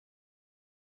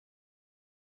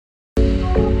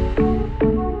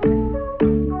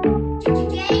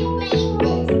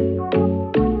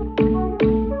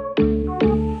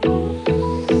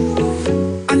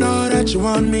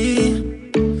want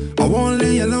me. I won't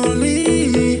leave you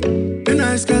lonely. The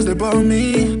nice girls, they bought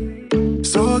me.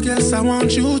 So I guess I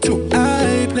want you to.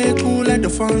 I play cool like the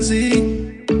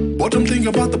Fonzie, but I'm thinking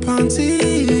about the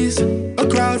panties. A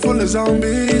crowd full of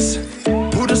zombies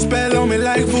put a spell on me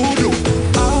like voodoo.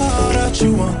 All that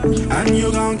you want, and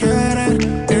you gon' get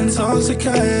it.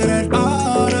 Intoxicated.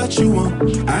 All that you want,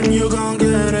 and you gon'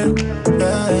 get it.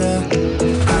 Yeah.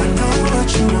 I know what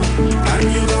you want, and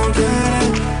you gon' get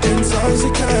it.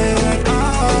 Intoxicated.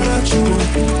 All that you want,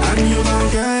 and you gon'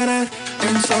 get it.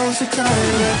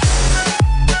 Intoxicated.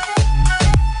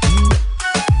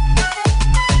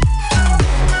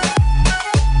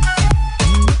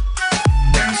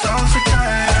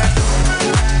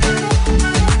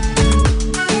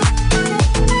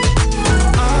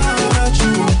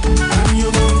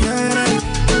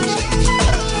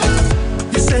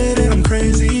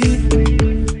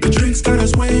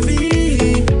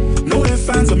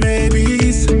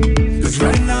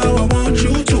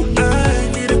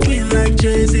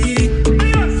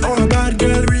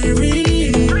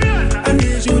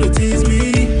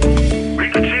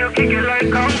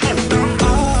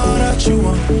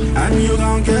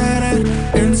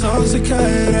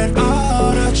 Intoxicated,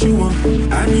 all that you want,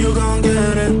 and you gon'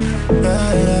 get it.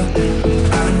 Yeah.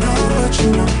 I know what you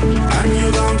want, and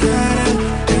you gon' get it.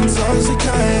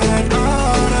 Intoxicated,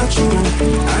 all that you want,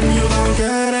 and you gon'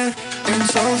 get it.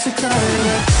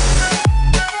 Intoxicated.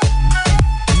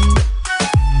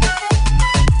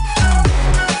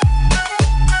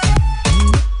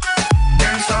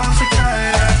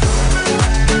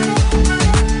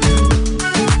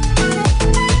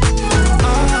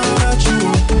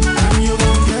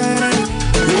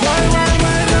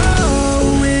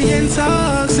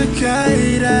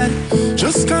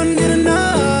 Just can't get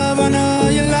enough, I know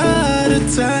you love to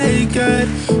take it.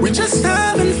 We just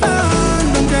having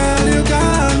fun, girl, you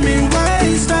got me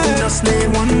wasted. Just need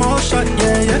one more shot,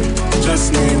 yeah, yeah.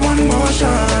 Just need one more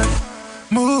shot.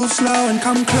 Move slow and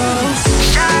come close.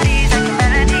 Shawty's like a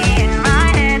melody in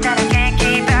my head that I can't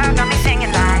keep out. Got me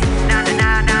singing like na na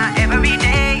na na every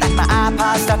day. Like my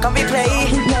iPod stuck on replay.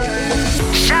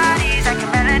 Shawty's like a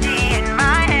melody in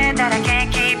my head that I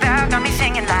can't keep out. Got me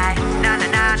singing like na na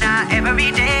na na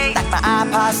every day. Like my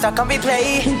iPod stuck on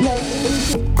replay.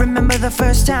 Remember the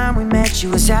first time we met? You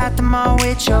was at the mall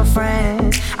with your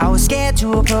friends. I was scared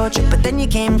to approach you, but then you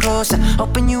came closer,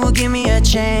 hoping you would give me a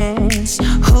chance.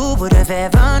 Who would have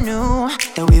ever knew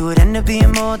that we would end up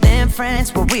being more than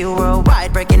friends? But we were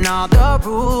worldwide, breaking all the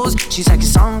rules. She's like a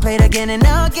song played again and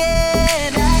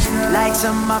again, like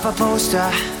some off a poster.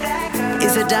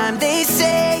 Is a dime, they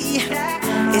say.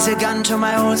 Is a gun to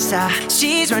my holster.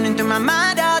 She's running through my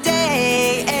mind all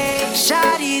day.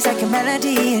 Shawty's like a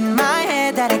melody in my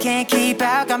head that I can't keep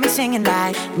out. Got me singing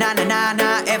like na na na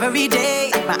na every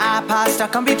day. Like my iPod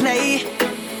stuck on replay.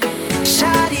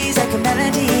 Shawty's like a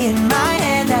melody in my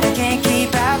head that I can't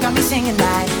keep out. Got me singing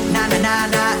like na na na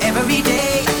na every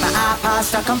day. Like my iPod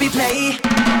stuck on replay.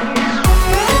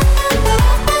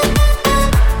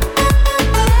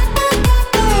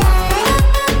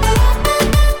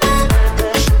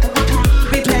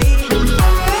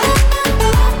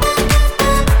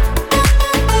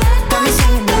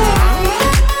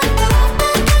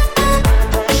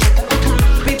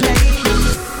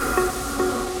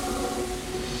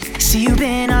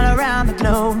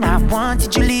 Not once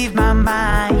did you leave my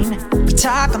mind. We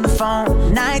talk on the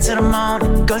phone, night to the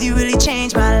morning. Girl, you really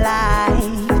changed my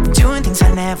life. Doing things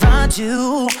I never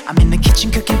do. I'm in the kitchen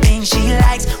cooking things she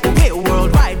likes. We're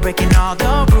worldwide, breaking all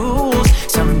the rules.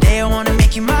 Someday I wanna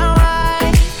make you my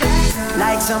wife.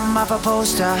 Like some off a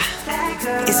poster.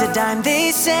 It's a dime,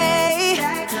 they say.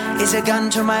 It's a gun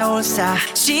to my holster.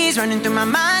 She's running through my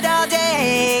mind all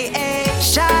day.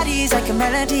 Shawty's like a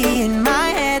melody in my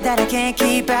head that I can't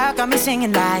keep out. Got me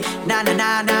singing like na na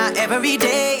na na every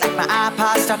day. Like my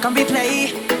iPod stuck on replay.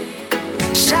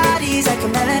 Shawty's like a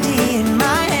melody in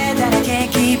my head that I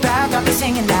can't keep out. Got me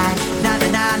singing like na na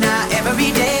na na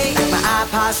every day. Like my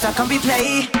iPod stuck on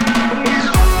replay.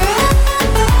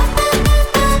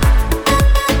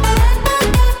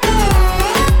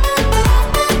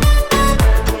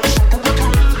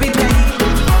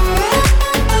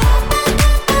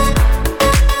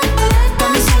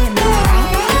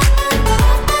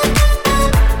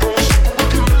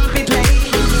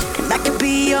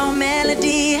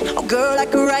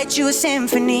 You a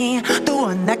symphony, the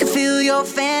one that can fill your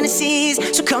fantasies.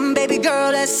 So come baby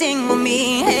girl, let's sing with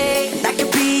me. Hey, that could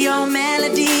be your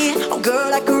melody. Oh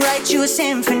girl, I could write you a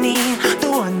symphony, the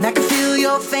one that can fill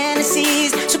your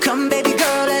fantasies. So come baby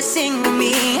girl, let's sing with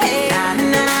me. Hey, na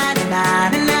na na na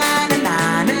na na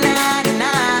na na na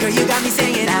na. Girl, you got me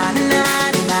singing na na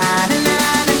na na na na.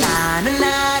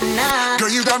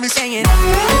 got me singing. Girl,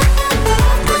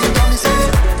 you got me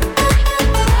singing.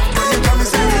 Girl, you got me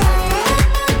singing.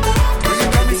 Girl, you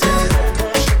got me singing.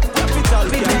 Capital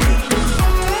Candy.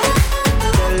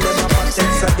 Tell them about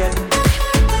sex again.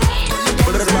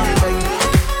 Put it back like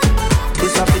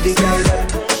this up with the girl then.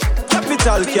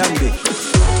 Capital Candy.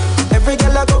 Every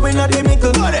girl a go in a the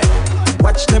middle.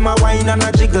 Watch them a whine and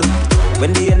a jiggle.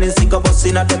 When the NSC go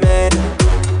bustin' at them head,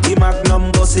 the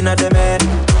Magnum bustin' at them head.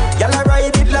 Y'all a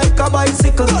ride it like a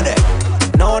bicycle.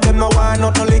 Now them a want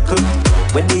not no little.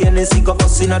 When the NSC go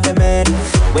bustin' at them head,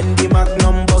 when the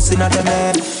Magnum bustin' at them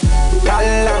head.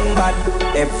 Galang bad,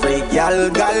 every gal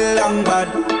galang bad.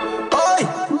 Oi,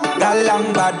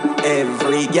 galang bad,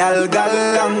 every gal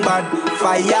galang bad.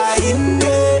 Fire in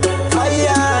there,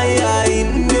 fire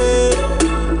in there,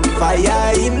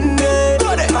 fire in there,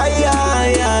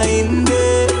 fire in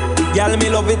there. Y'all me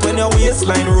love it when your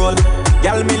waistline roll.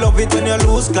 Y'all me love it when you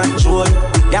lose control.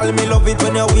 Y'all me love it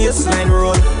when your waistline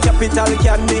roll. Capital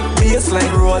Candy,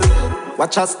 baseline roll.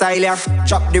 Watch your style, yeah.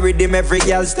 Chop the rhythm, every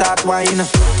girl start whine.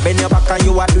 Bend your back and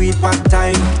you a do it one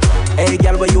time. Hey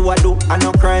girl, what you a do? I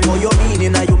no crime. Oh, you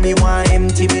meaning you me want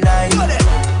empty me nine.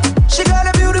 She got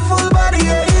a beautiful body,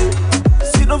 yeah.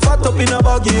 Sit no fat up in a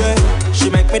buggy, yeah. She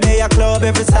make me day a club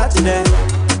every Saturday.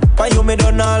 Why you me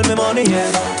done all me money,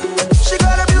 yeah. She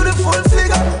got a beautiful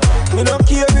figure. Me no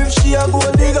care if she a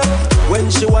gold digger. When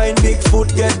she whine, big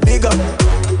foot get bigger.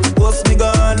 What's bigger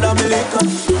under me liquor?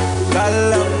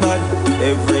 Galang bad,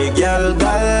 every girl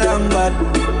galang bad.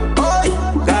 Oi,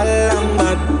 galang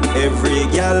bad, every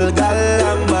girl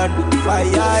galang bad.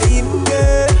 Fire in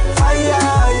there,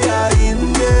 fire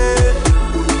in there,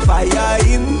 fire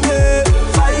in there,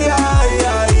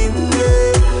 fire in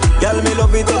there. Girl, me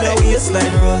love it when your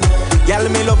waistline roll. Girl,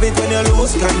 me love it when you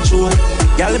lose control.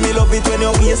 Girl, me love it when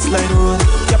your waistline roll.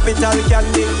 Capital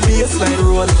Candy, baseline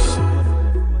roll.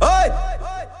 Oi!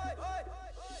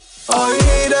 Oh,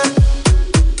 yeah.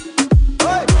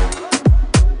 Oi!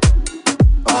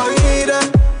 Oh, yeah.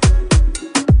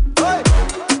 Oi!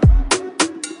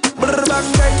 Brr bang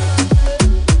bang.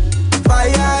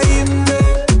 Fire in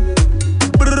there.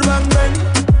 Brr bang bang.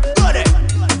 Got it.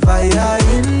 Fire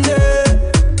in there.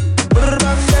 Brr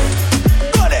bang bang.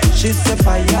 Got it. She said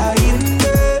fire in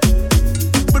there.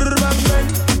 Brr bang bang.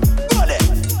 Got it.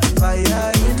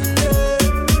 Fire in there.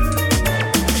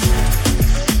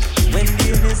 When the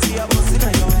NSC a bust in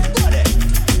your head. Got it.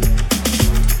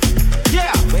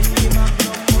 Yeah. When the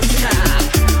Magnum bust in your head.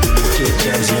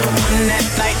 On that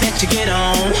flight that you get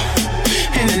on,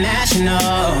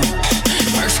 international,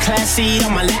 first class seat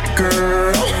on my lap,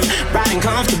 girl, riding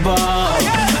comfortable.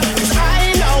 'Cause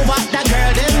I know what that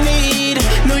girl them need.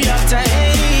 New York to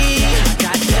Haiti, I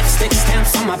got lipstick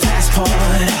stamps on my passport.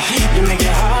 You make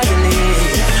it hard to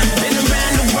leave. Been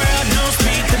around the world, don't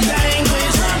speak the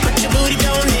language, but your booty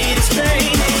don't need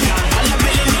explaining. All I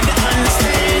really need to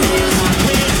understand is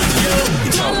when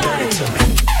you talk dirty to me.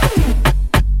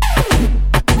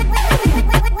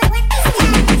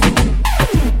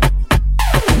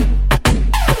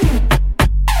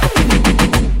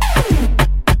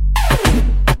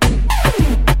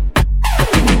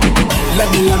 Let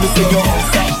me see your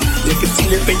hands up. You can see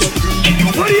it in your.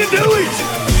 What are you doing?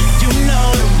 You know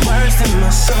the words in my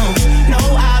songs. No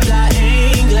habla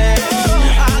English.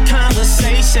 Our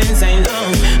conversations ain't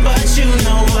long, but you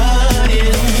know what it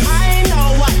is. I know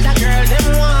what that girl them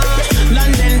want.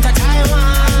 London to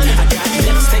Taiwan. I got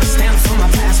lipstick stamps on my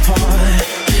passport.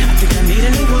 I think I need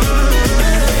a new one.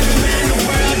 Man, the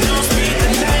world don't speak the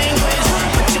language,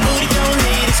 but your booty don't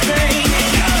need explaining.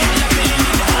 All I really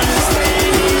need to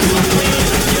understand is when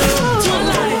you talk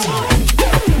dirty to me.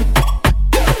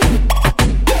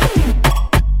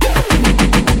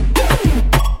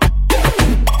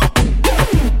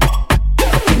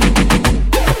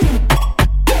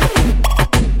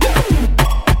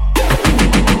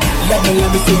 Let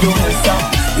me see your hands up.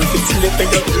 You can see it in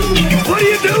your. What are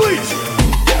you doing?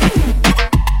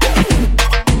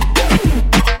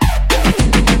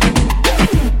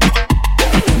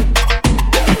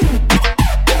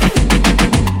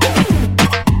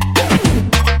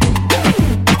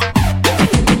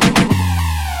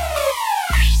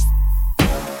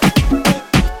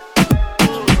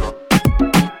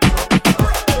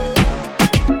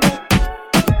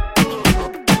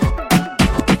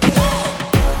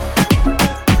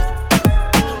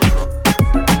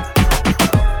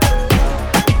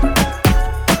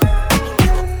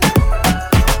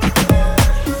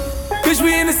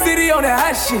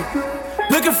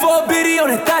 Looking for a biddy on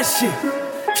that thot shit.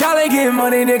 Y'all ain't getting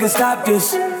money, nigga, stop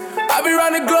this. I be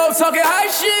round the globe talking high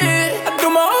shit. I do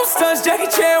my own stunts, Jackie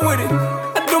Chan with it.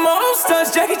 I do my own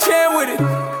stunts, Jackie Chan with it.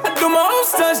 I do my own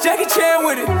stunts, Jackie Chan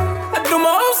with it. I do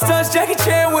my own stunts, Jackie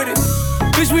Chan with it.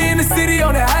 Bitch, we in the city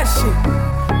on that hot shit.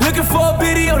 Looking for a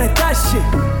biddy on that thot shit.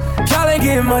 Y'all ain't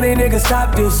getting money, nigga,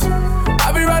 stop this.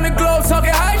 I be round the globe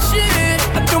talking hot shit.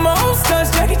 I do my own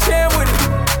stunts, Jackie Chan with it.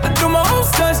 I do my own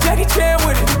stunts, Jackie Chan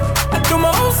with it. I do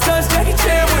my own stunts, Jackie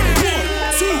Chan with it.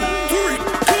 1, 2, 3,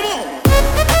 come on.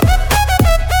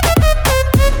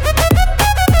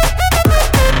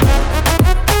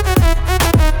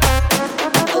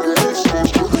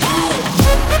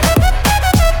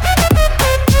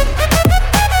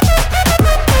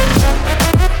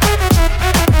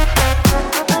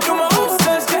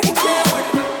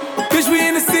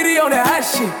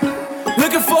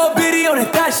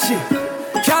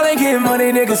 Y'all ain't getting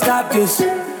money, nigga, stop this.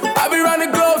 I be round the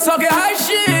globe talking high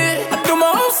shit. I do my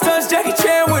own stunts, Jackie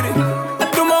Chan with it. I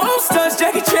do my own stunts,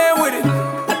 Jackie Chan with it.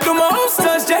 I do my own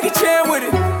stunts, Jackie Chan with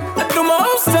it. I do my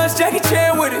own stunts, Jackie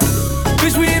Chan with it.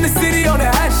 Bitch, we in the city on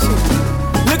that hot shit.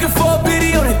 Looking for a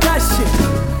biddy on that thot shit.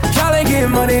 Y'all ain't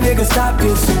getting money, nigga, stop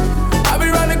this. I be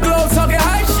round the globe talking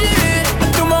high shit. I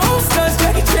do my own stunts,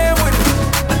 Jackie Chan with it.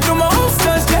 I do my own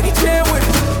stunts, Jackie Chan with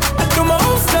it. I do my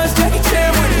own stunts, Jackie Chan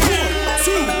with it. 1,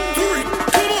 2, 3,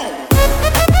 come on.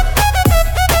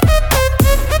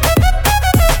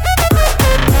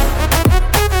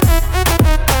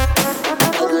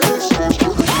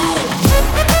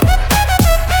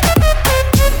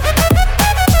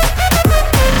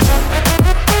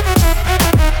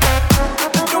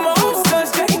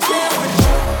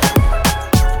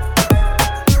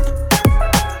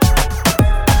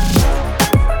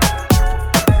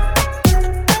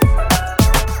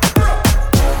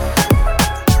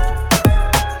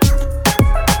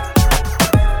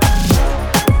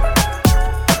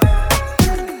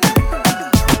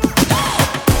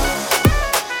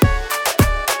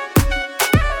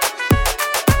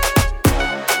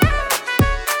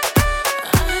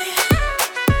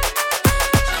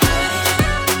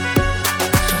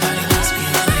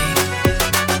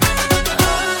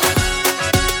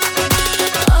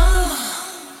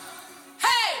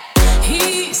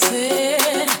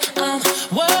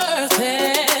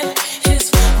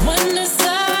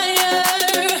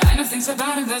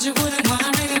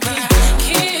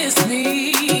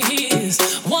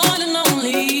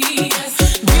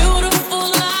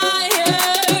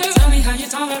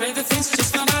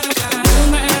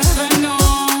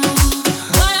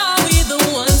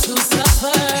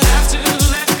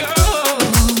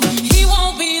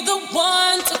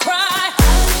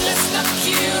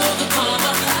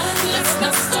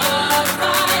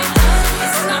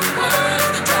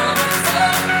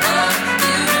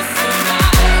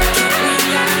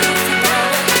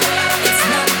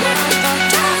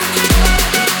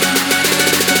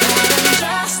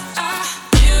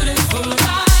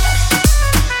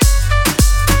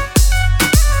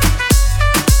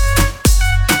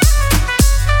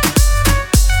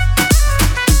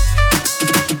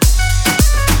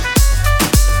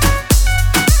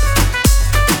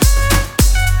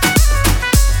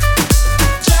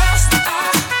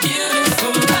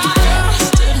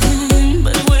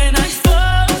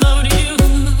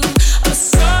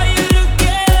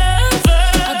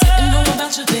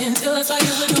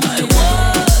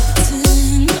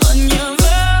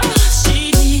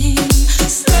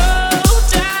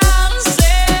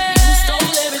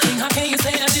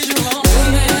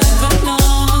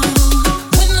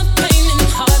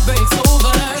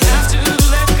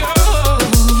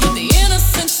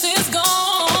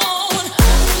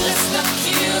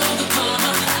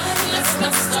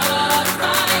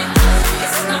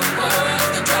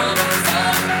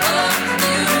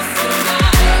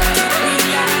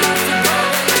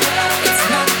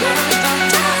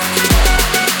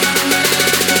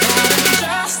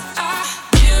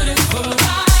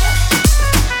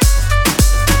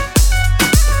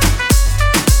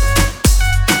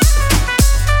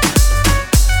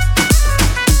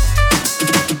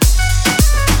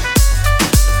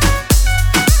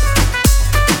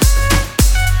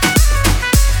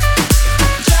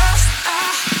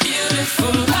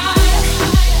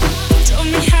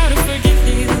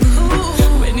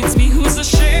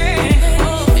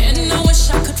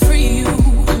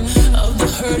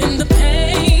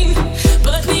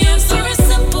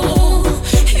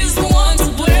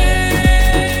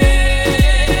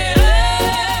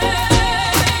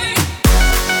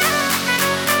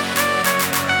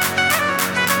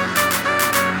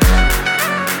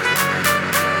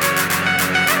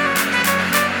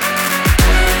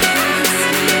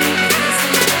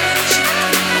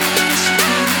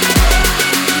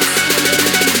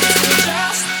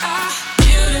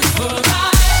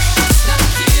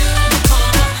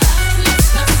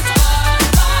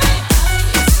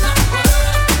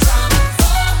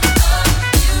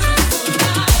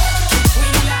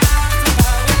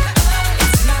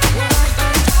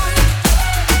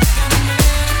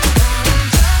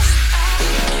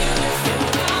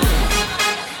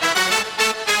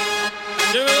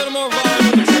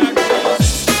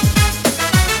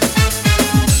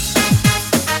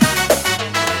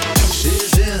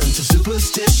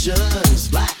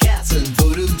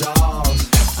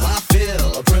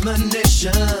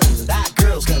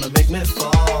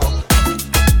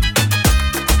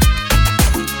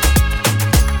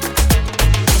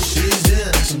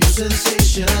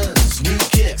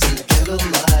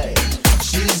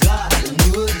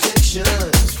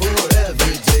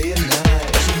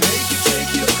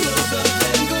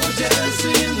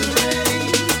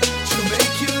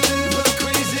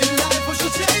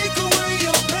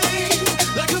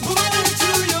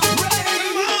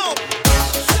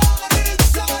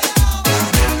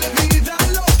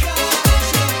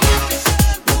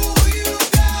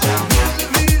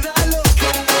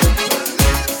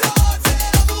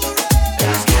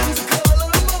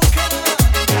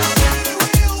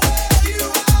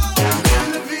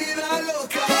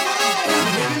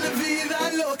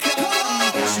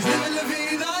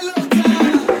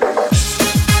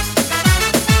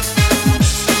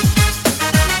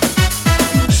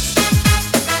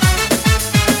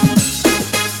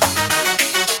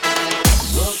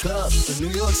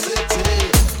 York City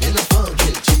in a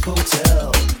funky cheap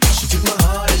hotel. She took my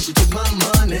heart and she took my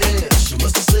money. She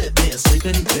must have slipped me a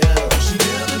sleeping pill. She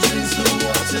never drinks the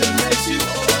water, makes you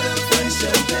order French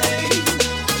champagne.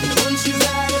 And once you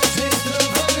had a taste of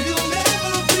her, you'll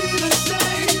never be the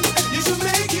same. You should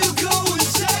make you go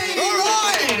insane. All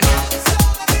right.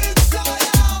 Inside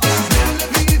out, la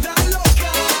vida loca.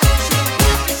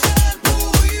 She'll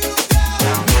pull you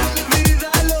down. La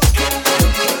vida loca.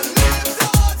 Lips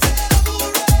are devil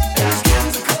red,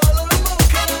 skin's the color of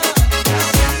mocha.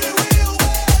 She will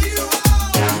wear you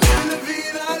out. La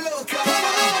vida loca.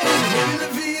 La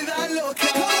vida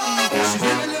loca. She's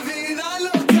living la vida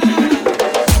loca.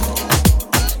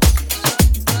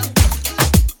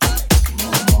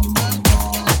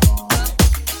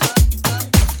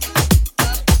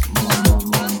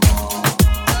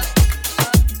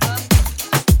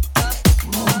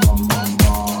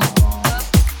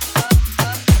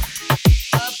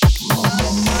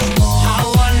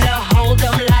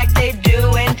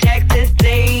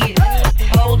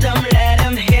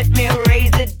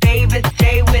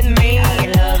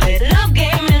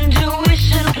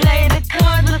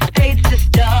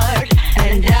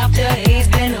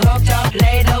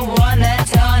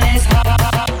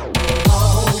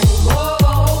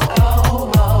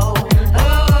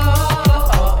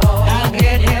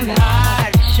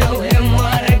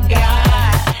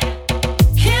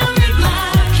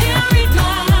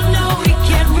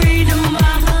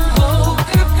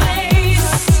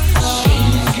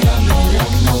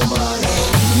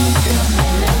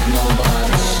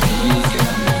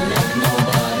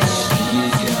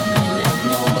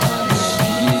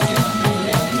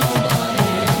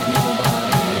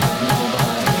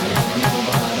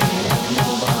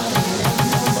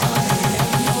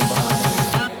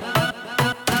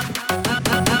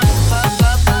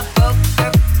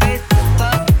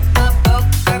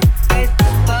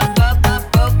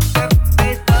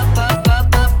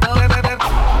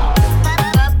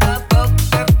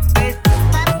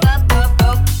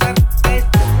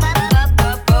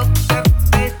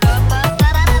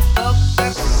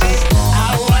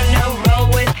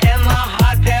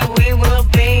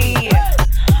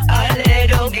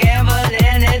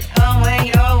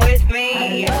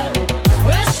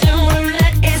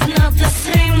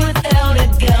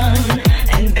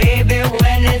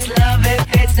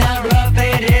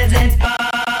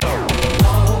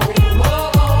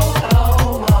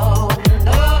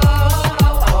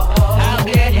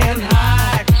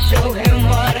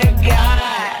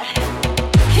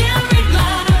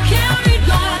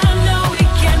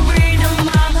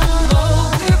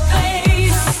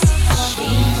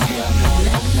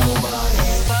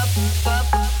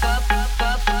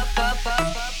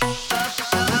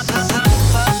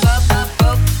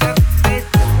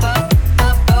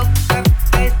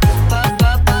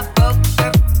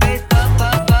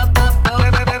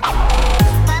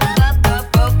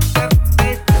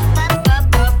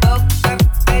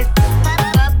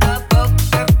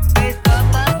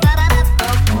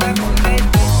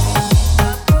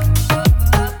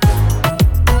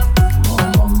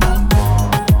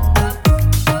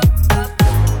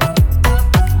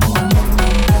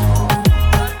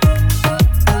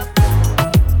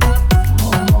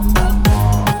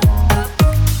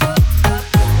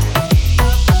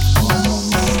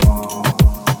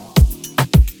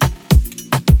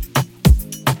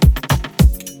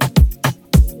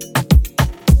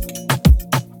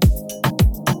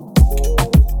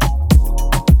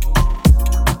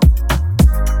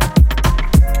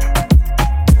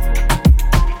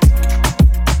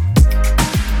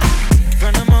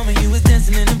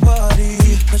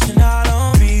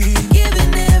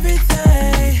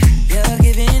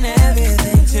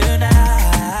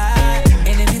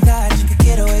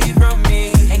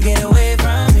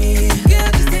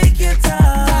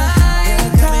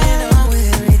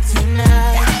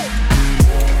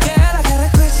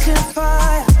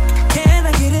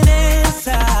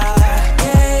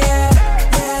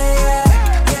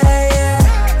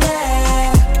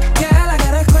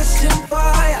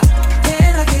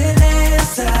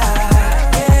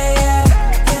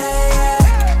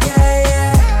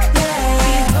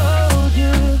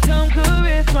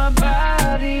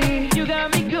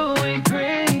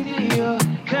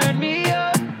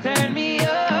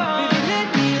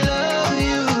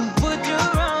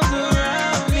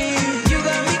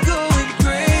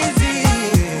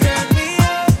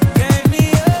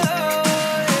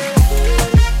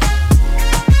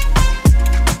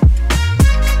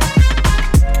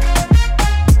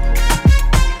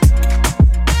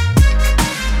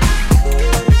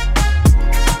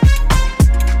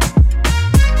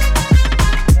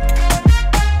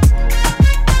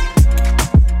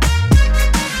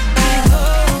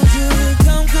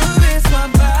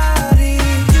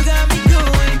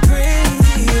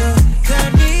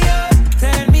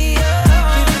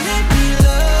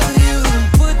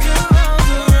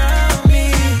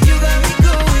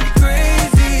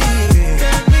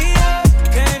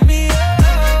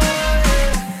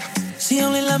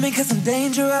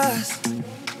 dangerous.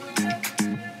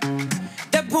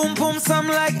 That boom boom sound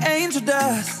like angel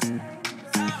dust.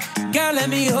 Girl, let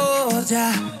me hold ya.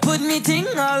 Put me ting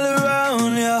all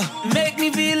around ya. Make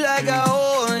me feel like I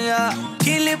own ya.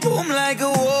 Kill it boom like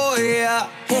a warrior.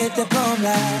 Hit the boom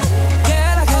like.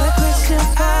 Girl, I got a question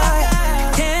for ya.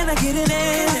 Can I get an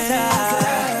answer?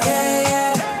 Yeah,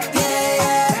 yeah, yeah,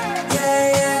 yeah, yeah,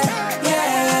 yeah,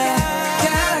 yeah.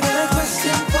 Girl, I got a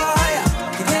question for ya.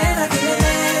 Can I get an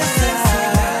answer?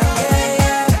 Yeah,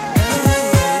 yeah, yeah,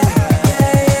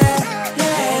 yeah, yeah.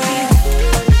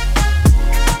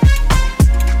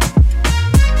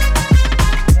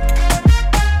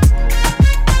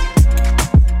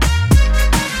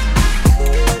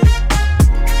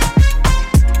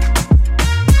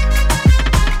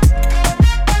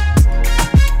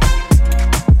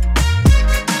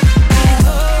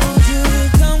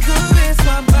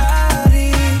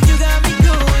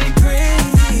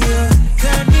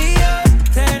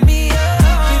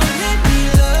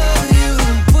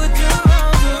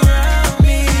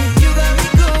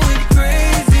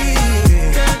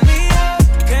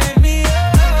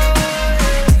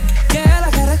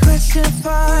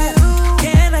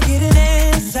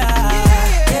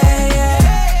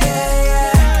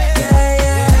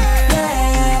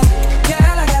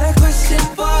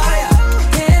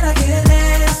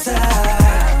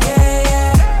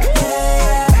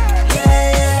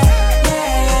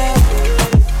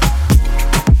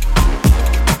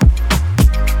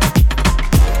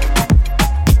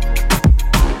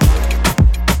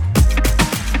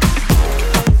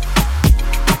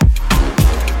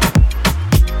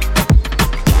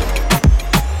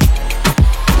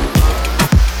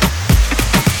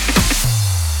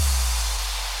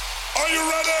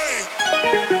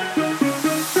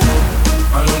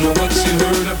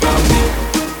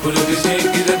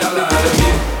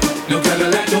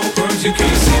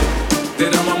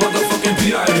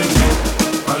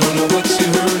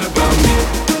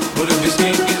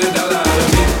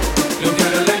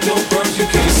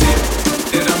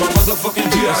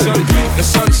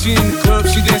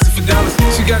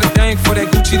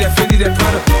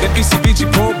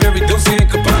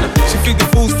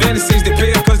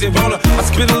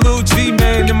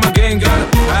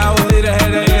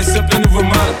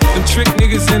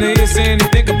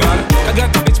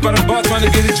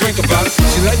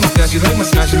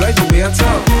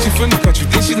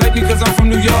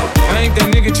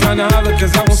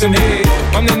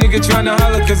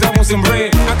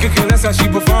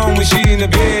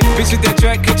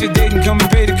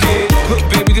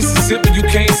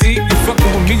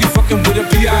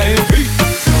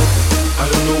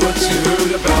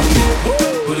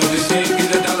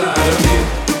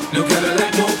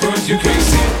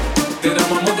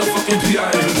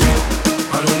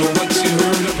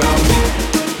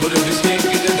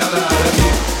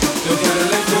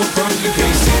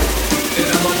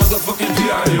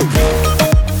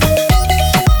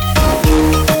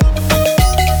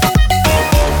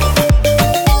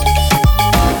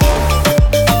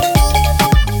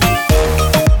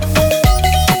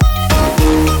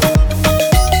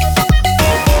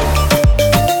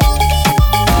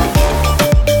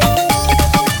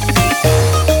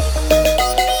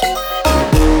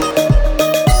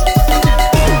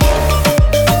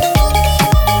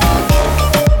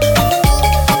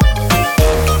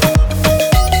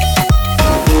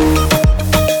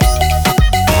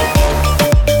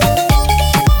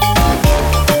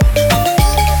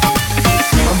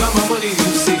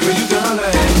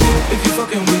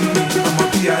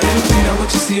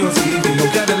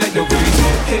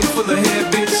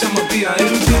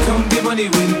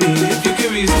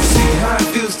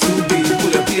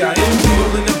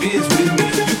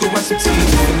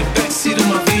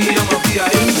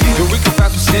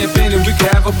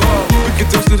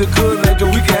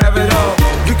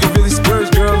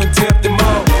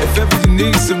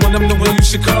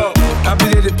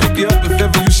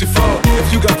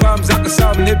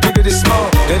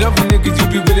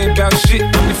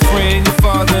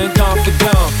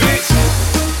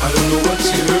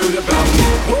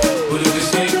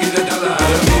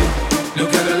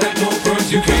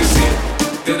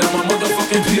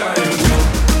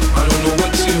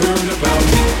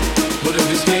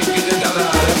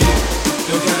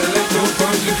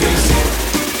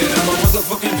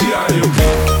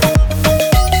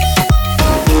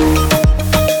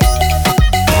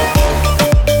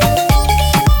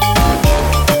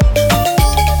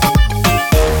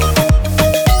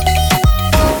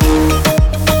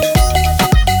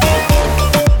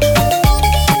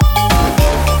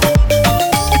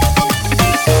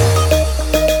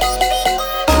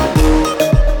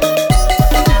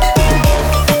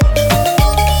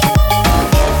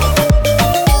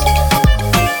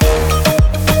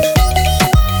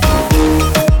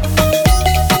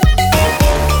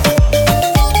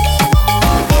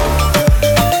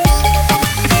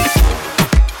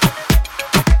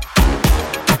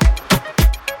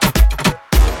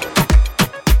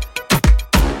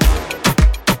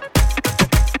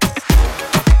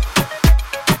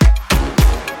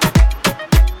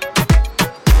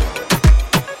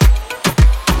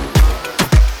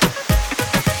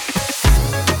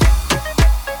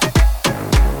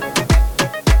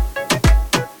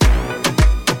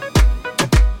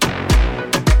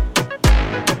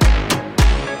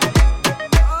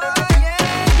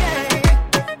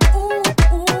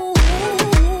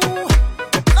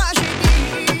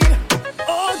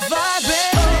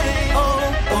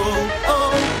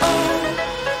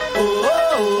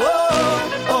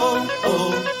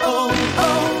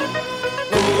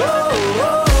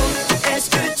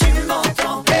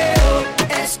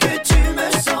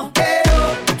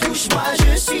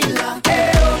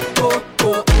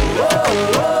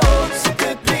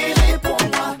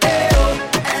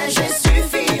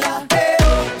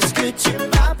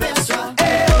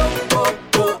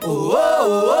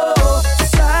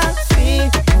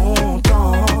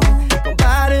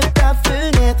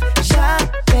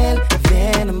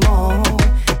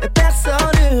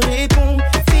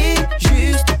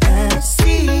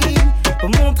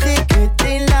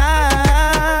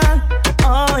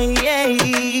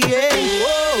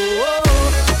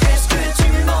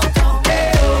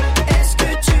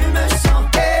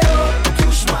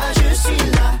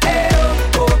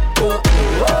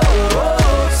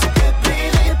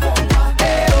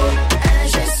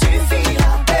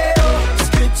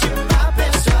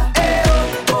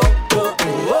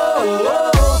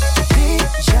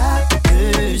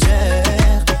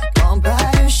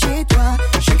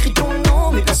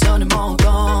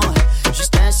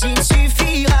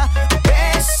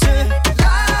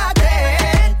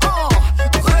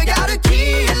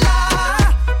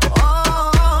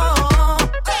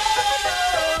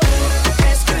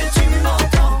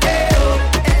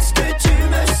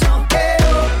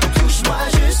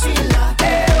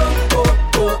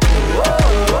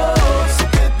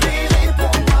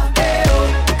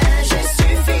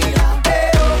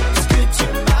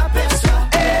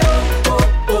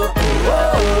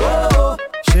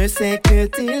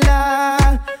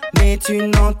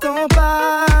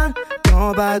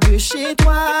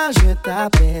 je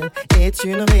t'appelle et tu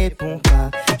ne réponds pas.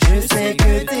 Je sais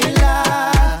que t'es là,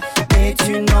 mais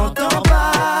tu n'entends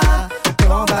pas.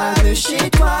 Qu'en bas de chez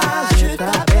toi, je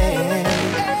t'appelle.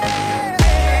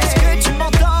 Est-ce que tu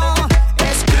m'entends?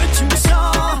 Est-ce que tu me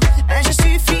sens? Je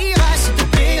suffira, s'il te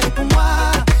plaît,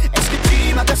 réponds-moi. Est-ce que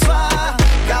tu m'aperçois?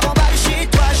 Car en bas de chez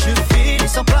toi, je fais les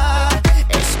 100 pas.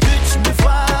 Est-ce que tu me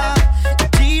vois?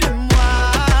 Dis-le-moi.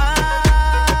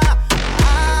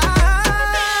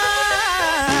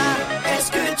 Est-ce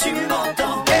que tu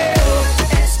m'entends?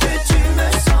 Est-ce que tu me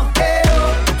sens?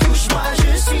 Touche-moi,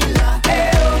 je suis là.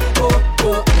 Oh, oh,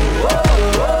 oh, oh,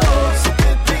 oh. S'il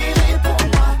te plaît,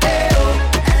 réponds-moi.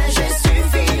 Un geste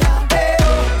suffira.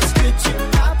 Est-ce que tu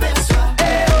m'aperçois?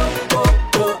 Oh,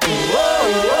 oh, oh, oh,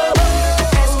 oh.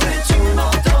 Est-ce que tu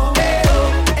m'entends?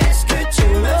 Est-ce que tu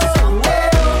me sens?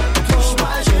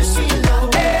 Touche-moi, je suis là.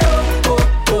 Oh, oh,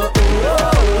 oh, oh,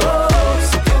 oh.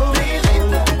 S'il te plaît,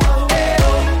 réponds-moi.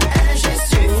 Un geste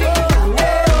suffira.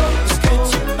 Est-ce que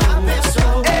tu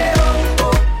m'aperçois?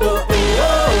 Oh, oh, oh, oh,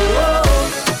 oh.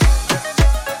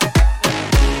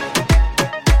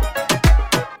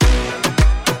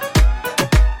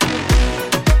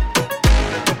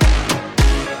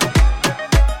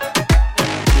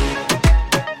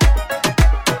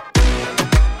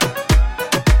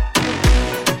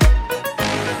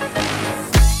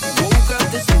 Woke up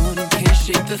this morning, can't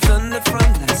shake the thunder from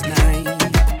last night.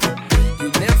 You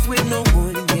left with no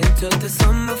warning and took the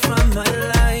summer from my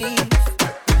life.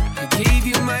 I gave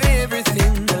you my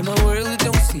everything, now my world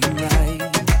don't seem right.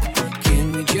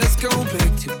 Can we just go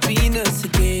back to being us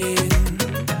again?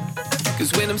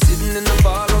 Cause when I'm sitting in the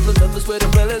bar, all the lovers with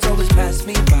umbrellas always pass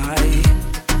me by.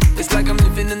 It's like I'm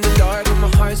living in the dark and my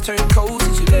heart's turned cold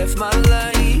since you left my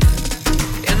life.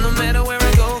 And no matter where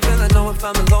I go, girl, I know if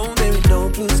I'm alone, there ain't no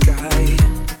blue sky.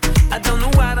 I don't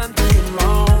know what I'm doing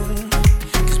wrong.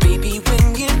 Cause baby,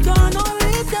 when you're gone, all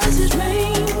it does is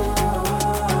rain.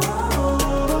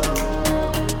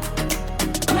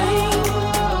 Rain.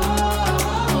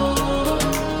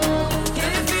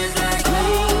 And it feels like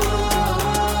rain.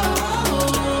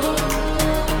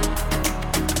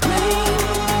 Rain.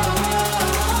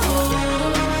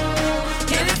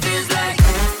 And it feels like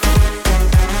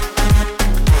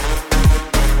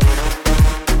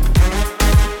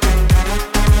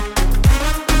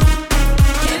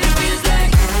and it feels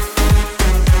like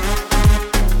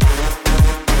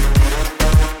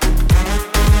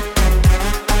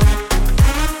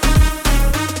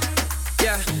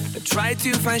yeah, I tried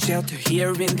to find shelter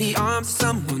here in the arms of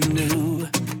someone new.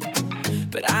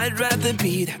 But I'd rather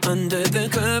be there under the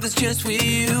covers just with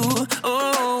you.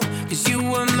 Oh, cause you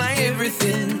were my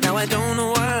everything. Now I don't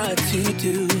know what to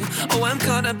do. Oh, I'm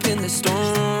caught up in the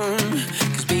storm.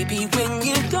 Cause baby, when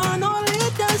you're gone, all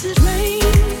it does is rain.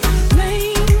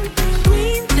 Rain,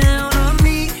 rain down on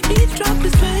me. Each drop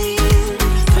is pain,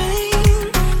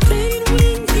 pain, pain.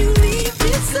 When you leave,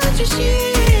 it's such a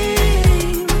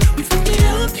shame. We fucked it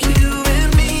up, you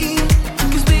and me.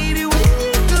 Cause baby, when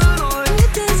you're gone, all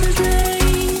it does is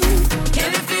rain.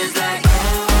 And it feels like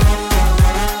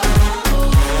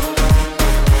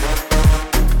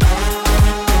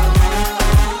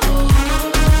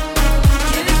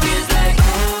and it feels like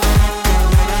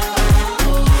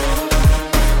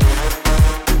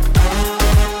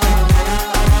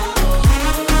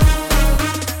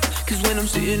cause when I'm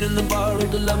sitting in the bar, all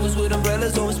the lovers with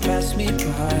umbrellas always pass me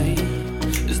by.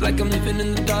 It's like I'm living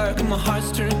in the dark and my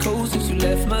heart's turned cold since you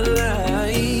left my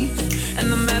life. And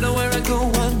no matter where I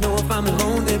go, I know if I'm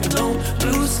alone, there's no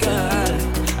blue sky.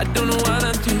 I don't know what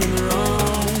I'm doing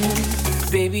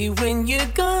wrong. Baby, when you're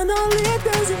gone, all it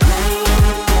does is rain.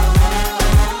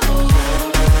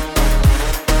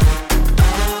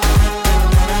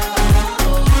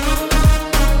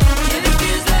 And it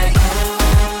feels like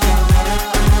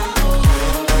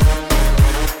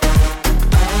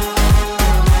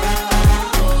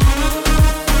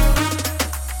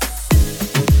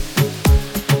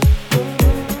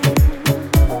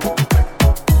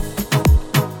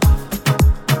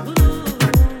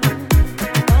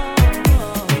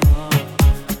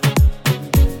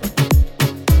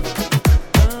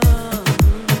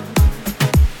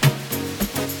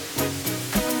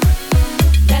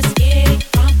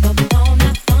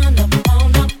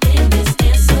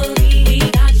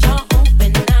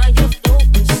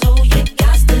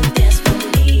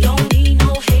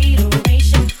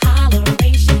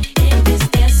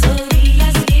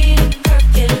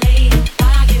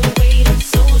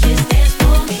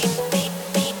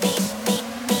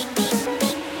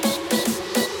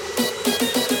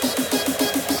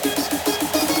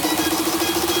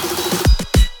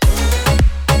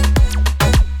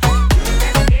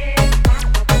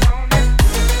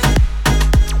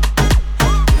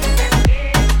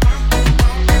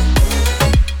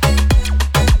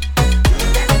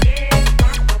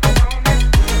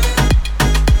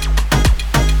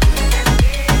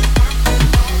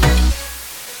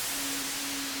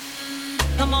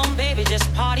Come on, baby,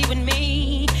 just party with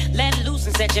me. Let loose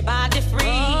and set your body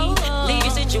free. Leave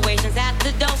your situations at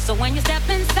the door, so when you step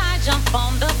inside, jump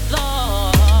on the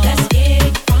floor. Let's get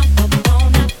it crunk up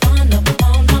on up, fun up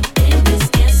on up in this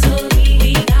dancery.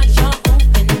 We got your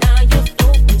open, now you're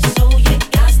open, so you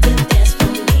got to dance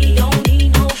for me. Don't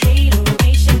need no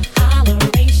hateration,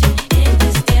 holleration in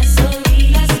this dancery.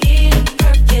 Let's get it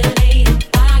percolated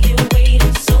while you're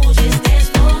waiting, so just dance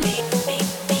for me.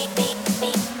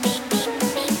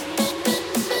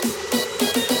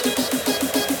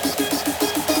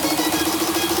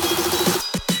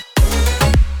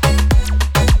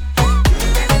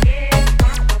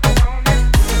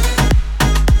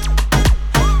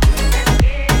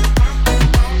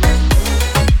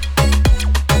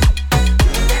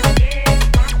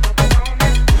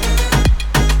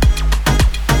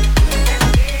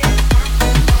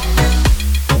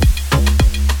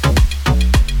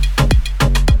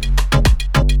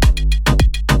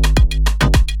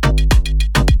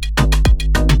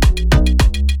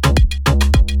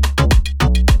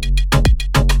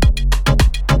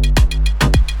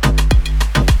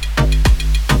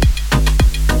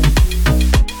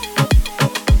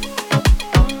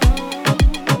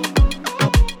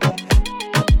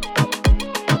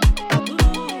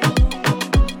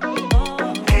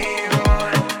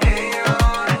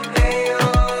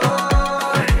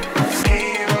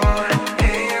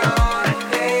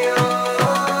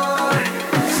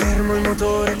 Fermo il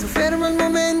motore, tu fermo il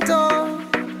momento,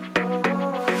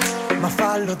 ma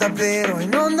fallo davvero e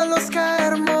non dallo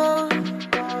schermo.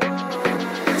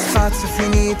 Spazio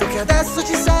finito che adesso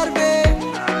ci serve.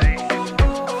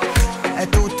 È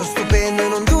tutto stupendo e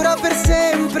non dura per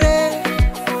sempre.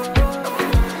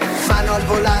 Mano al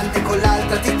volante, con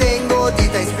l'altra ti tengo.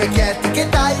 Dita e specchietti che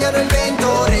tagliano il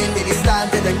vento. Rendi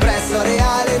l'istante da impresso a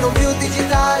reale, non più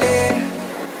digitale.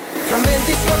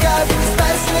 Frammenti sfogati,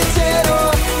 dispersi nel cielo.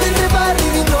 Mentre parli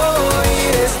di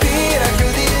noi, respira,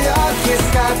 chiudi gli occhi e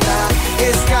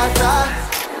scatta.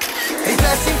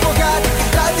 Riflessi infuocati,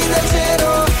 filtrati dal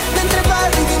cielo. Mentre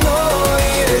parli di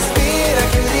noi, respira,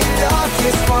 chiudi gli occhi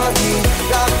e scuoti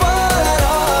la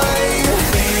Polaroid.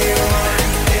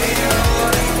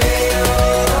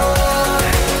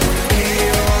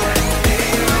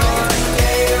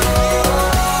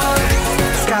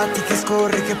 Scatti che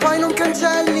scorri, che poi non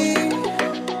cancelli.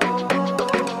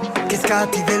 Che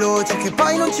scatti veloci, che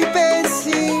poi non ci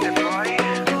pensi.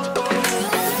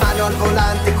 Mano al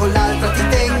volante, con l'altra ti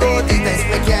tengo. Dita e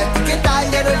specchietti che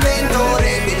tagliano il vento.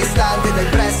 Rendi l'istante del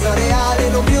presso reale,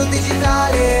 non più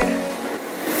digitale.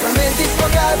 Frammenti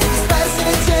sfogati, dispersi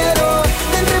nel cielo.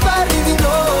 Mentre parli di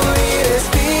noi,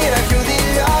 respira, chiudi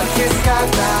gli occhi e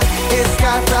scatta.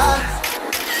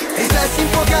 Riflessi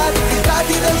infuocati,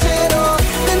 filtrati dal cielo.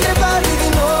 Mentre parli di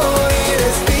noi,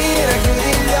 respira,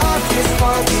 chiudi gli occhi e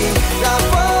scuoti la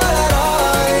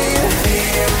Polaroid.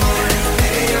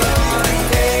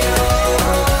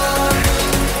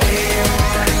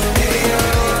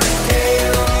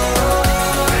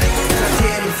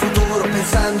 Trattieni il futuro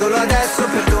pensandolo adesso.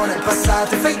 Perdona il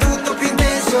passato e fai tutto più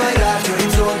intenso. Hai larghi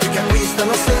orizzonti che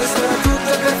acquistano senso. Ora tutto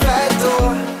è perfetto.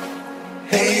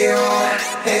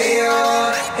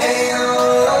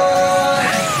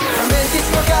 Frammenti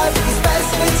sfocati,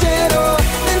 dispersi nel cielo.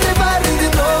 Mentre parli di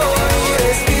noi,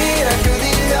 respira, chiudi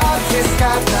gli occhi e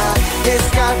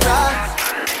scatta.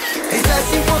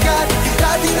 Riflessi infuocati,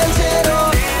 filtrati dal cielo.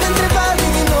 Mentre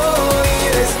parli di noi,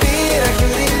 respira,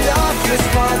 chiudi gli occhi e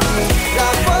scuoti la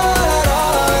Polaroid.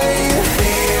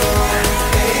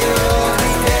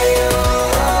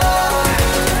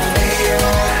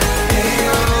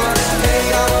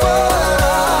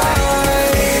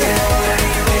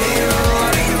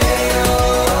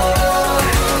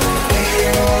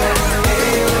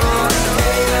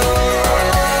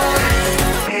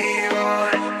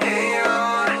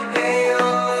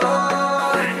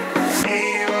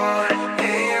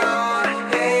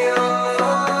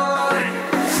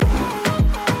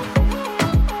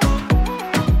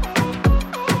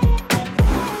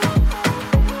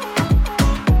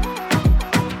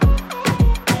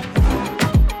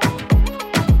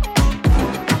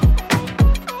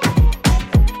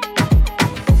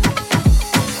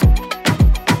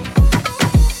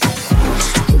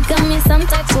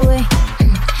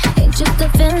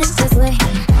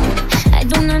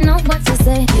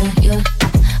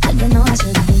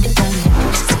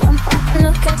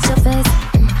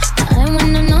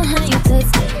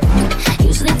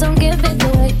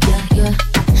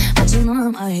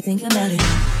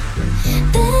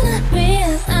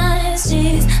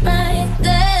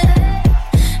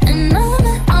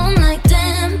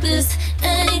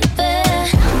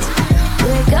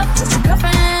 Wake up, just a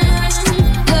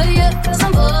girlfriend.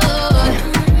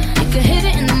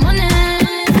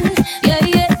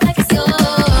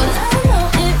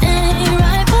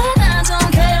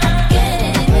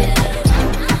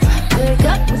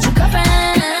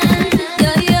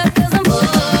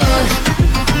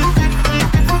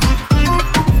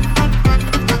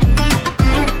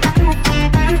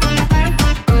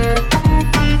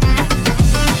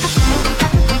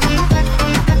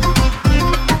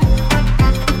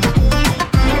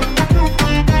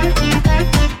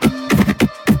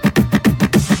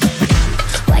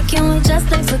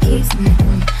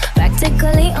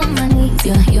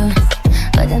 yeah.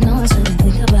 But I know I shouldn't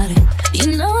think about it.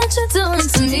 You know what you're doing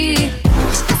to me.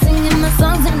 Singing my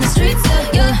songs in the streets,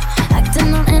 yeah.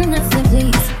 Acting all innocent,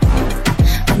 please.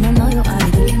 And I know you're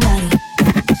already thinking about it.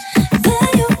 Then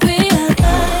you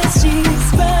realize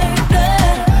she's right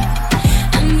there,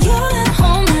 and you're at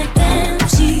home like damn,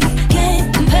 she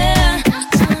can't compare.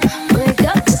 Break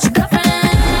up with your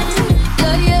girlfriend,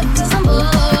 yeah, 'cause I'm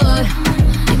bored.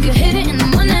 You can hit it in the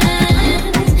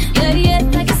morning, yeah,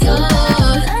 like it's yours.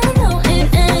 I know it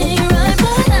ain't right,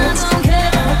 but I don't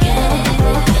care.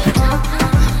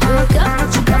 Break up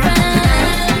with your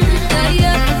girlfriend,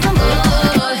 yeah, 'cause I'm bored.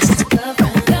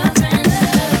 Girlfriend, girlfriend,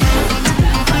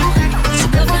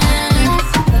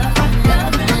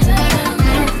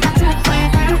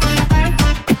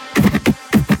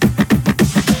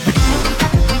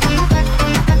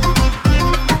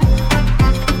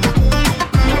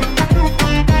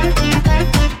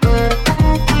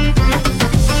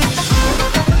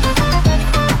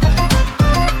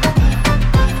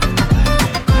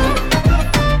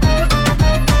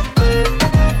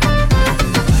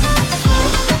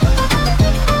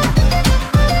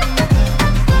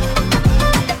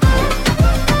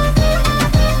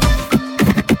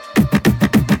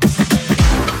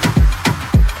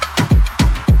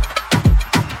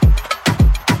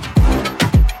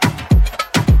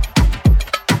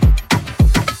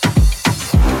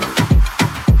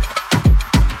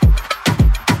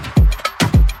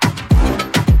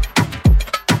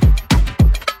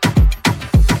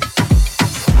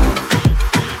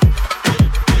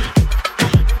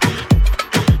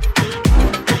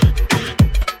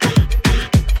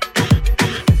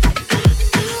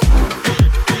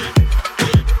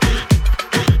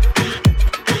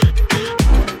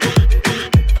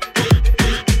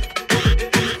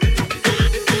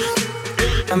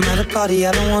 I'm at a party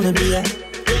I don't wanna be at,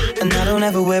 and I don't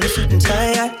ever wear a suit and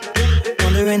tie.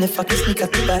 Wondering if I can sneak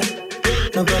out the back.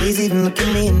 Nobody's even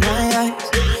looking me in my eyes.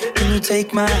 Can you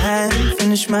take my hand,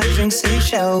 finish my drink, say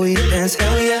shall we dance?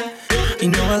 Hell yeah. You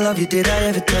know I love you, did I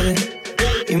ever tell you?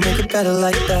 You make it better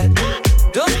like that.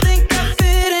 Don't think I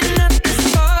fit in at this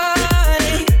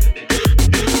party.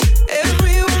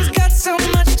 Everyone's got so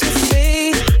much to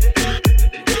say.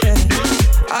 Yeah.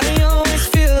 I always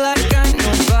feel like I'm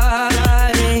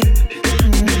nobody.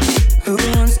 Who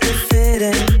wants to fit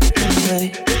in anyway?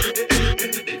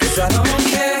 'Cause I don't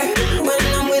care when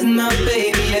I'm with my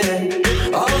baby,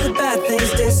 yeah. All the bad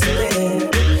things disappear.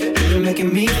 You're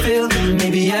making me feel that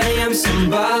maybe I am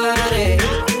somebody.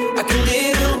 I can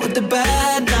deal with the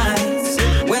bad nights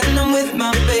when I'm with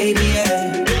my baby,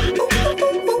 yeah.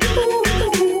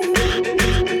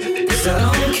 'Cause I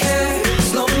don't care as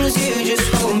long as you just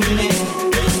hold me near.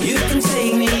 You can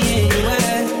take me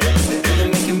anywhere.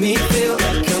 You're making me feel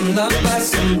like I'm loved by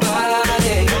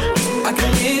somebody. I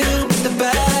can deal with the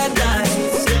bad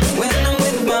nights when I'm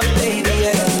with my baby,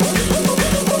 yeah.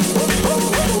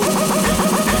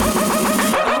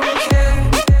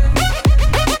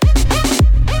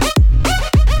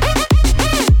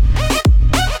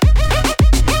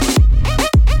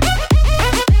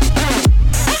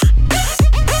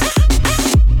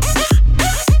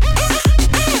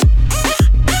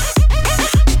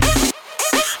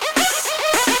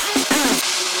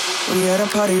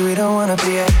 Party we don't wanna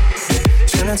be at.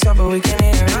 Shouldn't talk but we can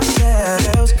hear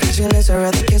ourselves. Pictureless, I'd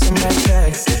rather kiss them right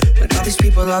back. But all these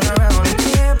people all around, I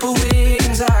can't put with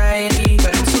anxiety.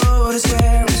 But I'm told it's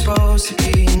where I'm supposed to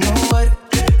be. You know what?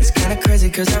 It's kinda crazy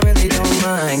 'cause I really don't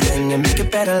mind. Can you make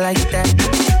it better like that?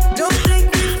 Don't think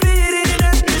we fit in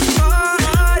at this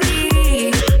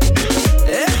party.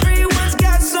 Everyone's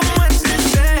got so much to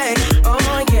say.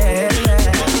 Oh yeah, yeah.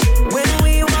 When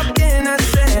we walked in I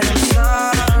said I'm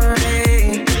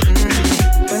sorry.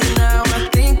 But now I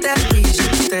think that we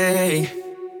should stay.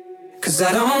 'Cause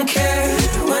I don't care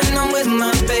when I'm with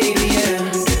my baby,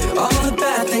 yeah. All the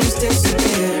bad things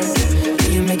disappear.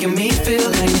 You're making me feel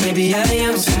like maybe I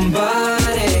am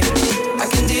somebody. I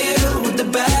can deal with the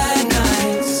bad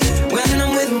nights when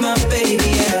I'm with my baby,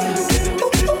 yeah.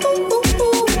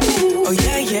 Oh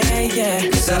yeah, yeah, yeah.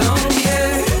 'Cause I don't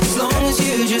care as long as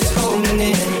you just hold me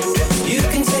near. You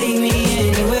can take me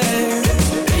anywhere.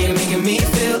 You're making me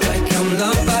feel like I'm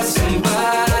loved by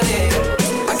somebody.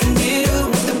 I can deal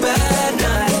with the bad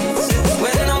nights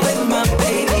when I'm with my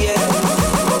baby, yeah.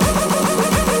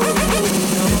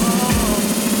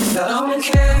 'Cause I don't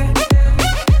care.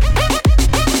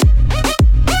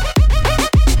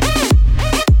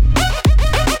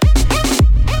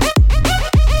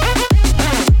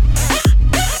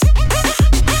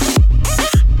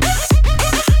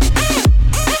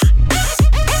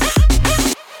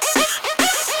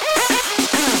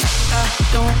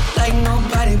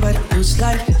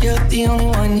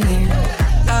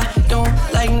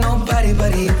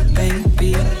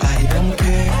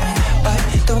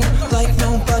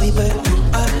 nobody but you.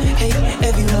 I hate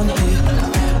everyone here.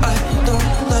 I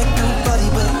don't like nobody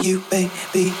but you,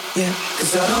 baby, yeah.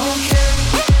 'Cause I don't care.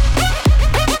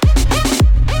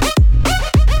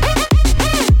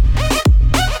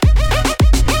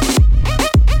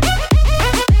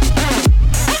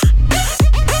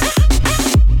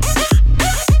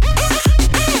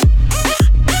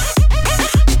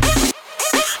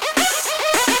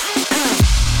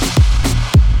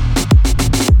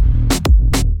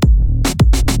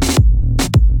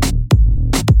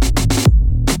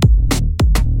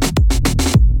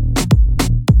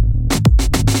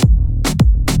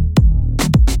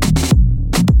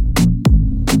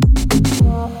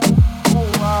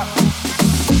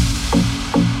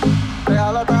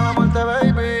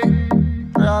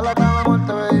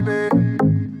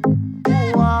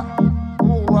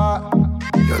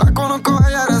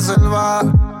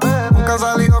 Nunca ha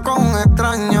salido con un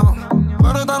extraño,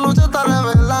 pero esta noche está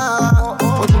revelada.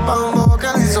 Por culpa de un bobo que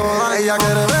le hizo daño. Ella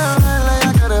quiere beber,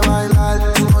 ella quiere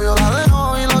bailar. Su novio la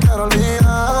dejó y lo quiere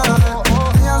olvidar.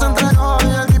 Ella se entregó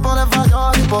y el tipo le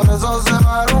falló y por eso se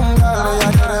va a rumbar. Ella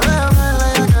quiere beber,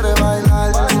 ella quiere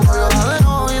bailar. Su novio la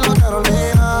dejó y lo quiere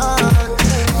olvidar.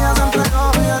 Ella se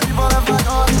entregó y el tipo le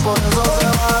falló y por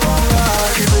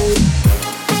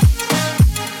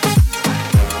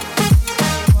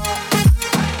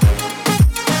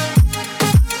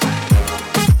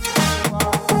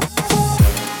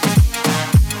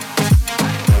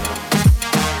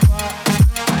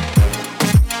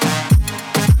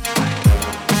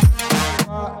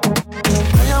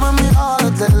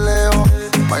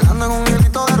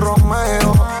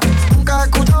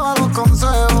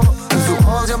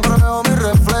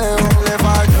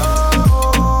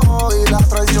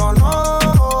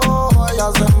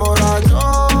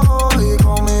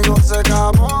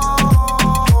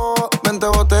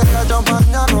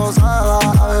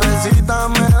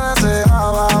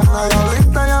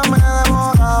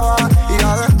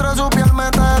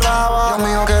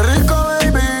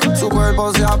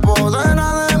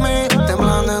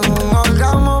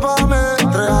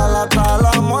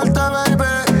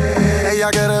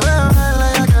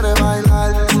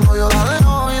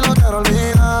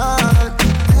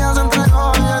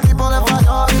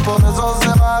eso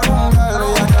se va a rumbar.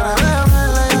 Ella quiere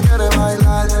beber, ella quiere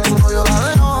bailar. Su novio la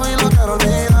dejó y lo quiere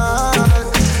olvidar.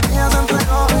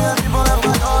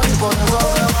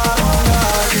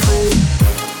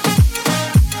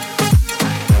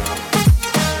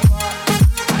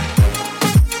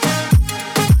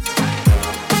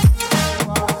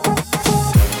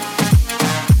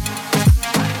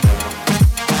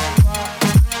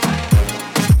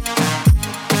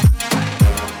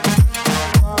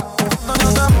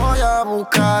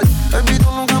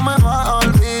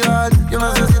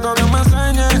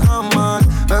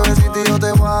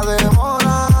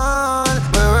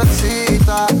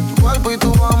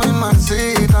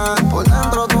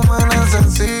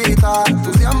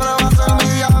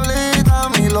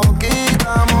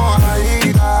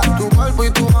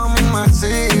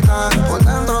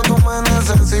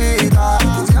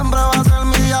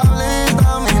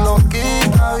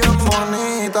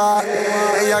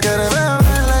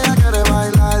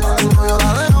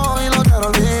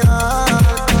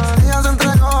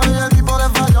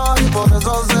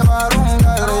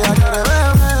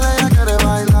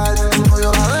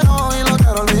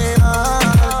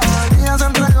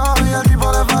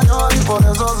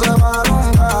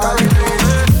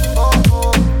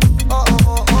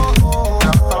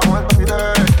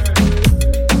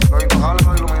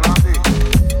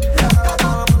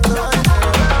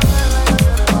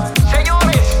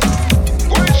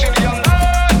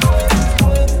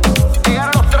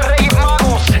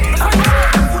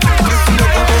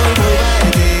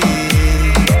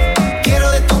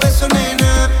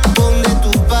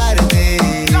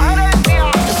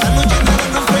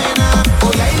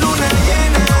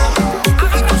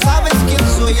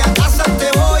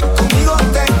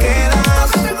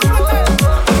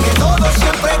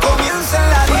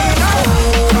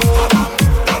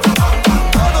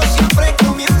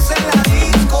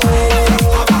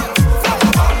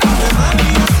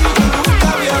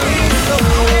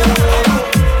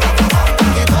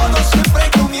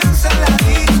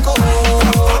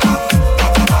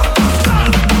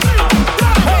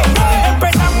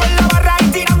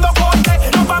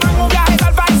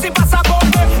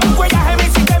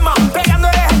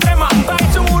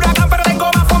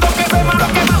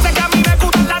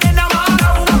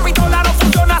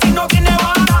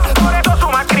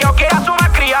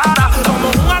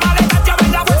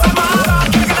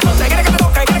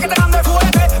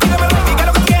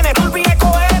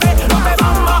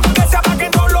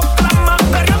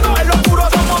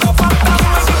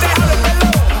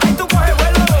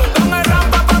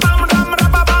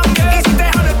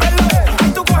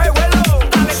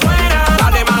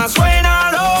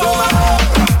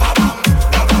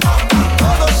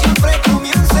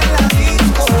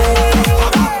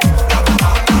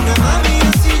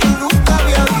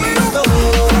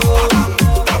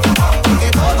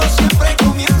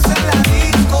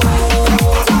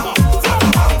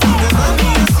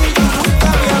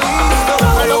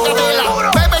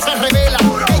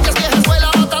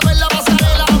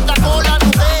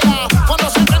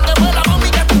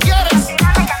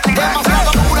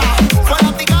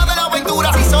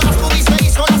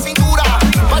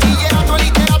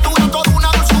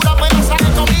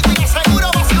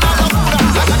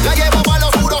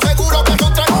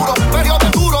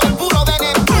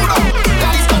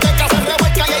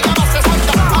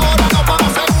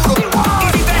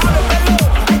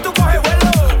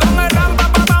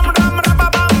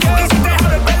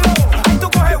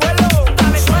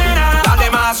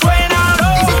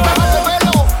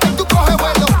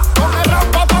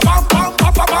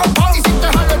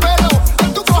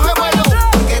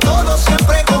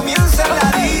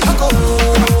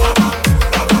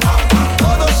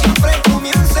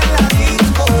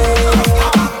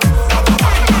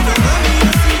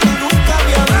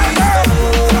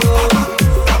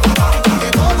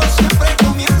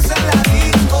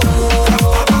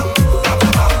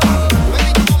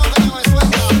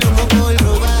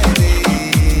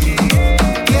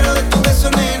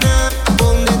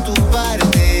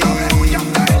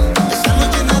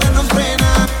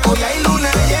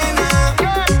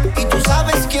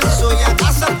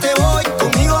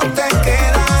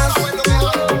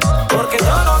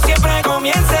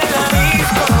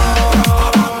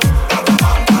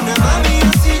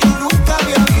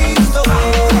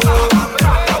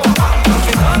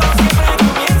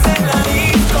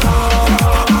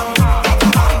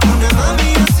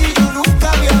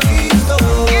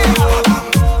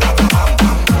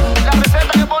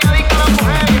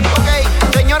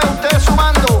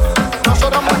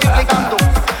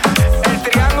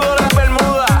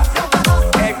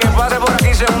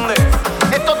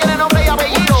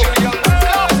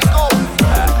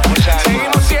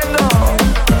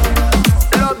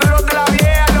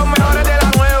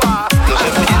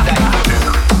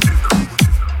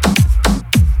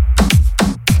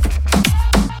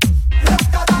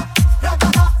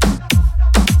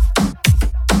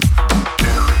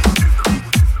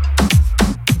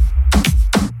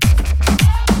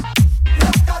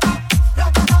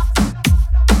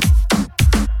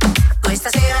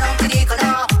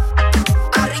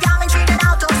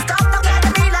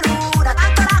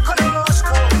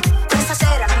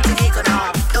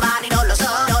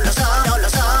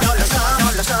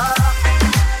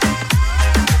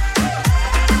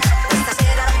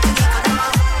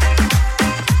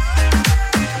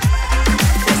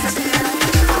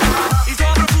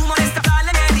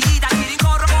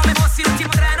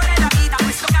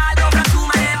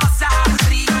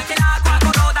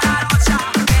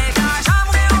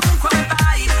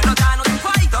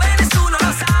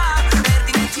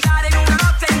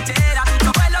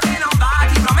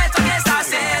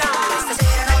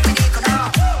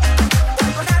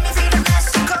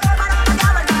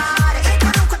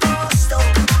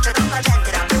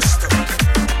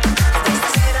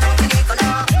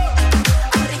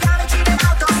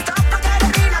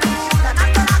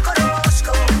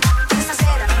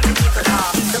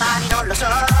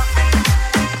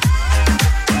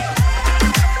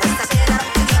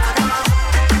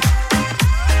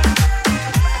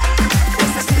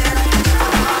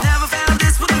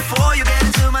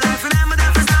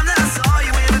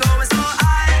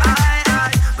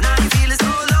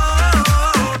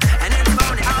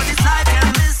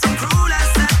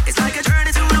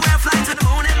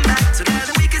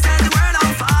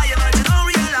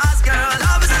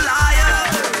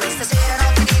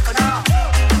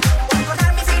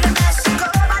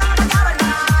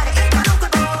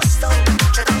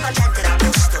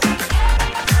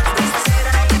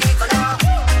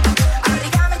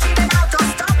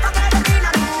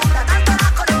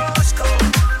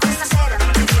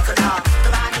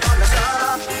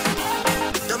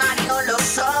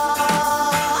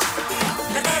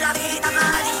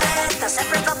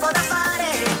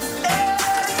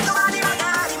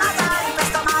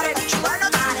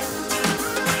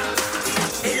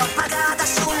 fatta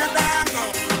sulla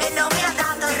pelle e non mi ha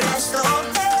dato il resto.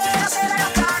 E la sera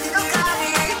non cadi,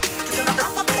 chiudono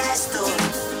troppo presto,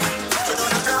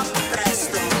 chiudono troppo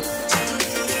presto.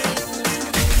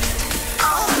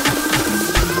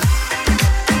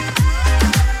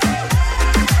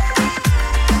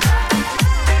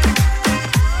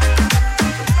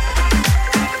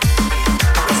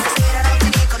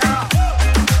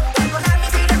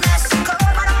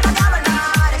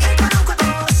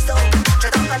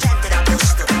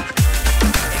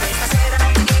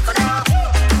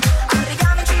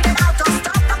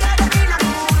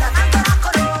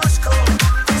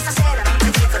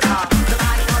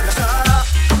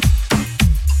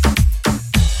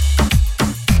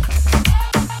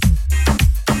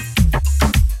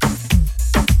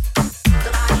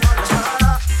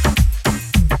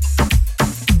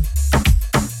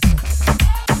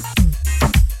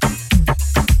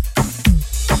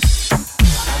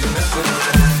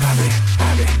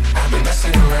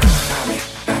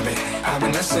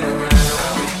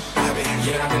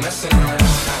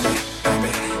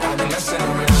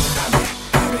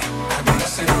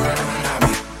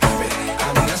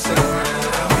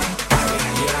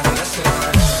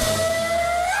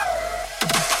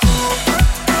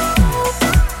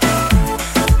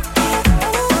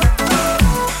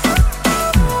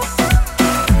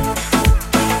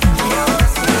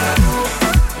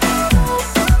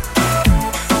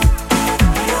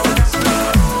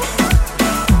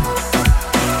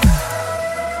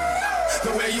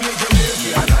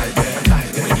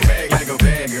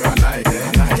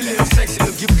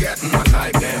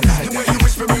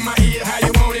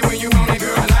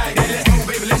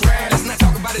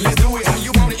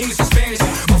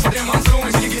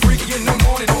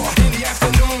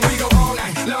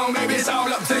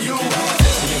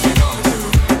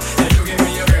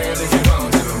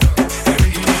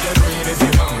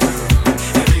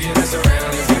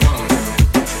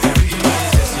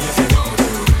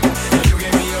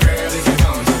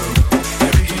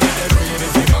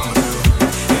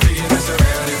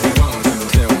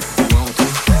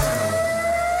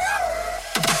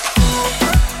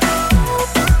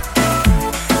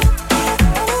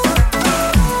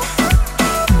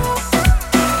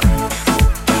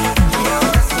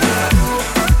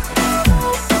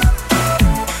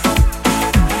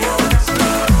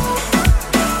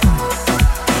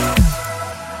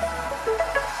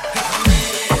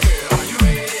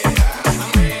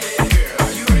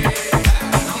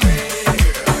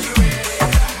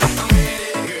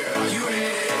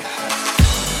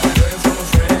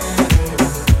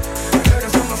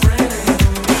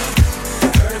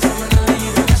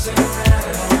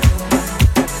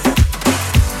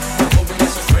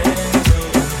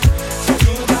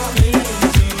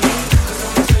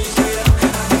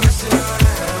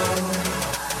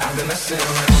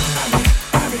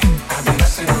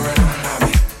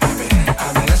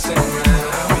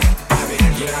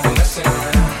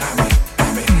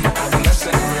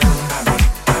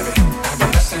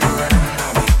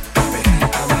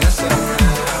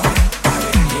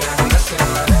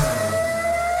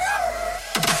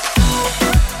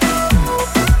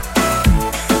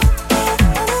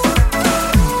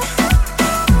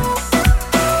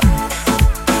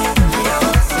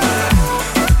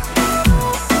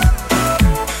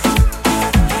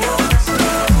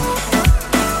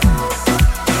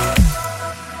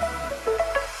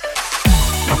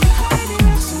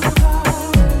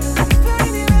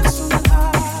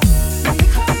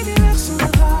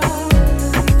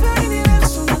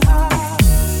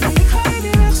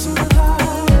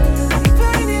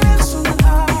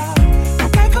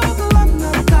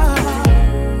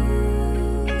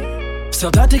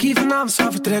 Stel dat ik hier vanavond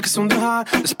zou vertrekken zonder haar,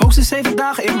 dan spookt ze 7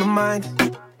 dagen in mijn mind.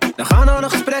 Dan gaan alle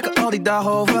gesprekken al die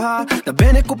dagen over haar. Dan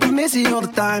ben ik op een missie all the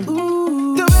time.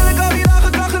 Terwijl ik al die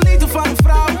dagen kan genieten van een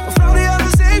vrouw. Een vrouw die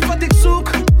alles heeft wat ik zoek.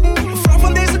 Een vrouw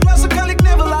van deze klasse kan ik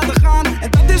never laten gaan.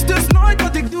 En dat is dus nooit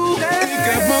wat ik doe. Ik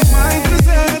heb mijn mind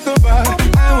gezet op haar.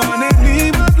 En wanneer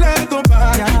niemand let op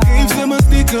haar, geef ze me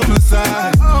stiekem een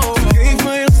saai. Geef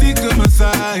me een stiekem een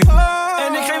saai.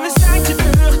 En ik geef een seintje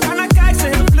terug. Daarna kijkt ze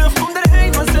heel vlug om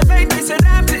erheen. Want ze weet deze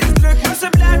ruimte is druk. Maar ze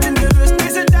blijft in de rust.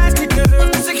 Deze tijd is niet terug.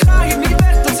 Dus ik ga hier niet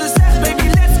weg tot ze zegt baby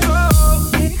let's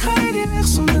go. Ik ga hier niet weg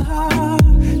zonder haar.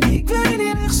 Ik wil hier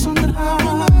niet weg zonder haar.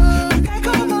 We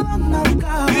kijken onderhand naar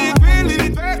elkaar. Ik wil hier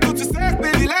niet weg tot ze zegt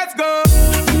baby let's go.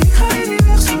 Ik ga hier niet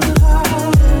weg zonder haar.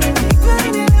 Ik wil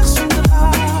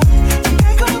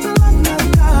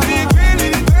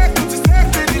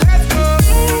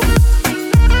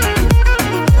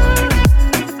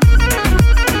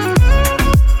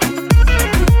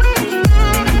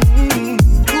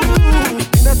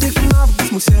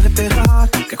moet zeggen tegen haar.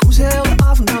 Kijk hoe ze heel de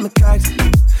avond naar me kijkt.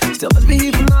 Stel dat we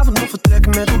hier vanavond nog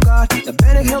vertrekken met elkaar, dan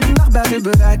ben ik heel de nacht buiten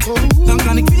bereik. Dan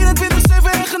kan ik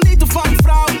 24/7 en genieten van een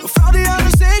vrouw. Een vrouw die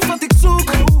alles heeft wat ik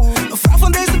zoek. Een vrouw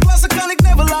van deze klasse kan ik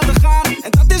never laten gaan.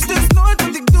 En dat is dus nooit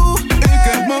wat ik doe. Ik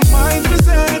heb mijn mind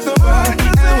gezet op haar.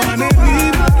 En wanneer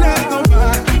niemand let op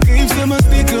haar, geef ze me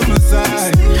stiekem een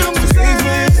saai. Ze geeft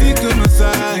me een stiekem een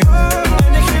saai.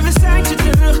 En ik geef een seintje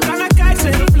terug, daarna kijkt ze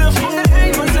heel vlug om me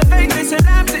heen. Want ze weet deze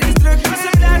ruimte is druk, maar ze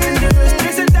blijft in de rust.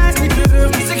 Deze tijd is niet terug,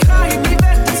 dus ik ga hier niet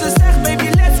weg. Dus ze zegt baby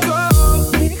let's go.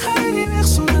 Ik ga hier niet weg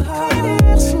zonder haar.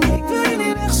 Ik wil hier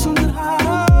niet weg zonder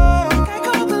haar. Kijk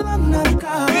al te lang naar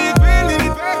elkaar. Ik wil hier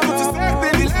niet weg, want ze zegt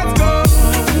baby let's go.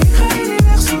 Ik ga hier niet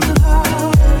weg zonder haar.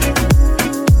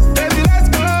 Baby let's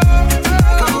go.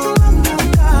 Kijk al te lang naar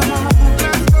elkaar.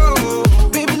 Let's go.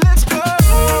 Baby let's go.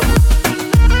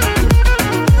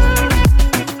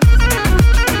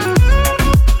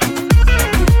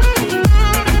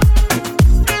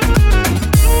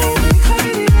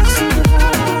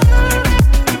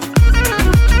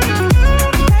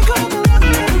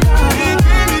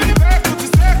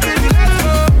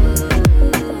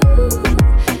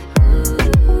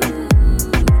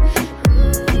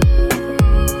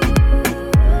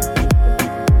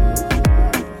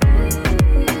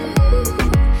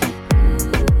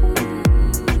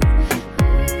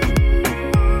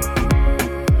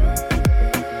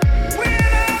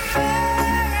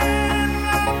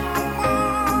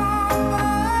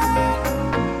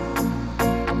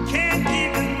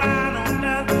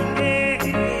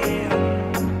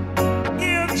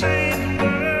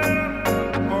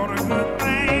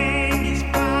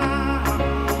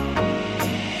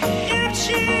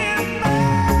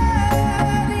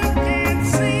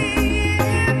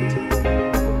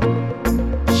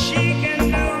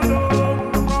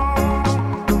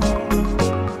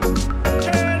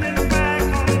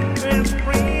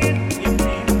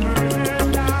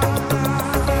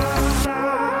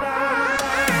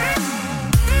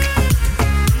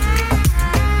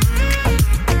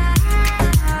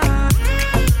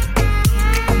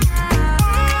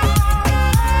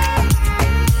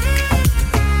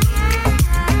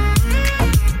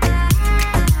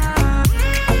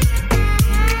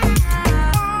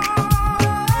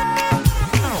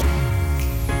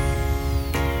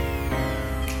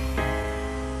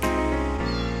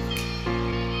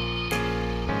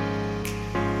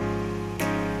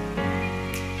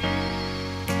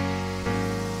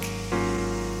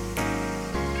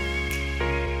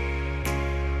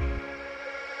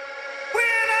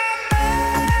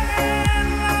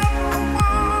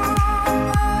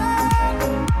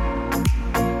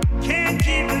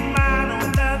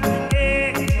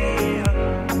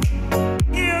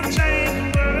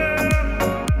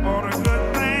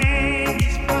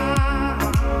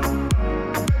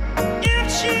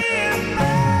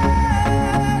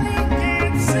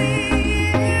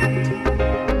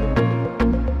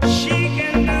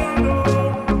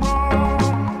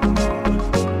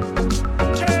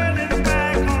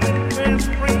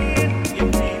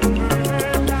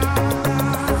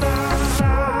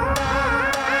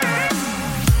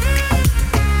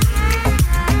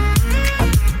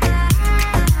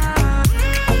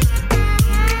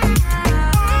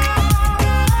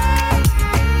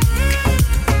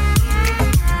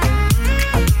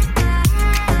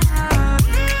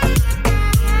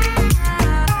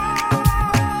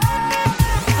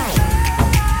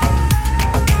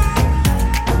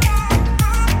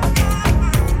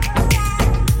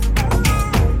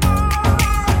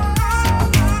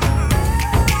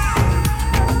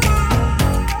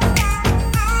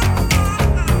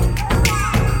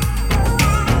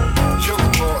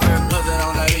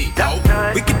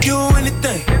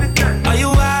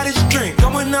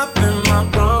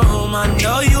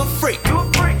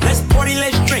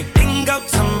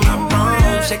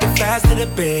 fast to the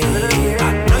bed.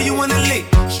 I know you wanna leap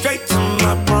straight to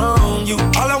my room. You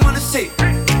all I wanna see.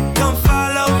 Come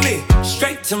follow me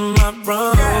straight to my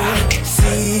room.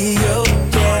 See you,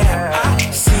 yeah.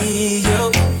 I see you,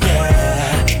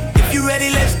 yeah. If you ready,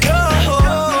 let's go.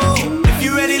 If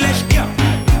you ready, let's go.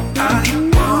 I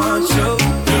want you,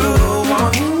 you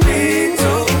want me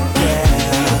too,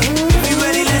 yeah. If you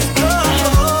ready, let's go.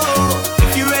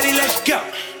 If you ready, let's go.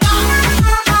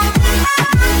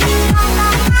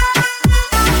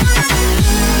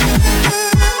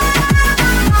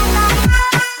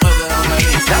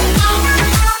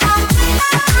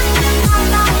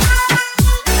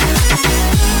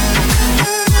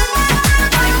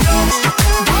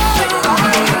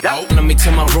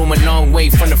 To my room a long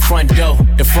way from the front door.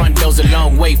 The front door's a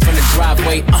long way from the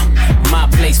driveway. my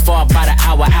place, far by the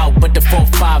hour out, but the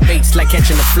 458's like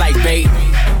catching a flight, babe.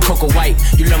 Coco White,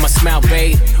 you love my smile,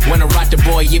 babe. When I rock the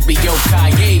boy, it be yo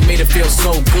Kanye. Made her feel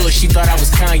so good, she thought I was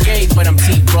Kanye, but I'm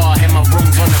T-Raw, and my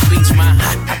room's on the beach, my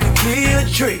I can clear a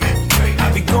tree,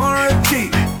 I be going real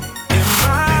deep in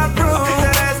my room.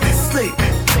 That ass to sleep,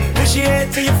 push your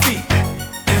head to your feet.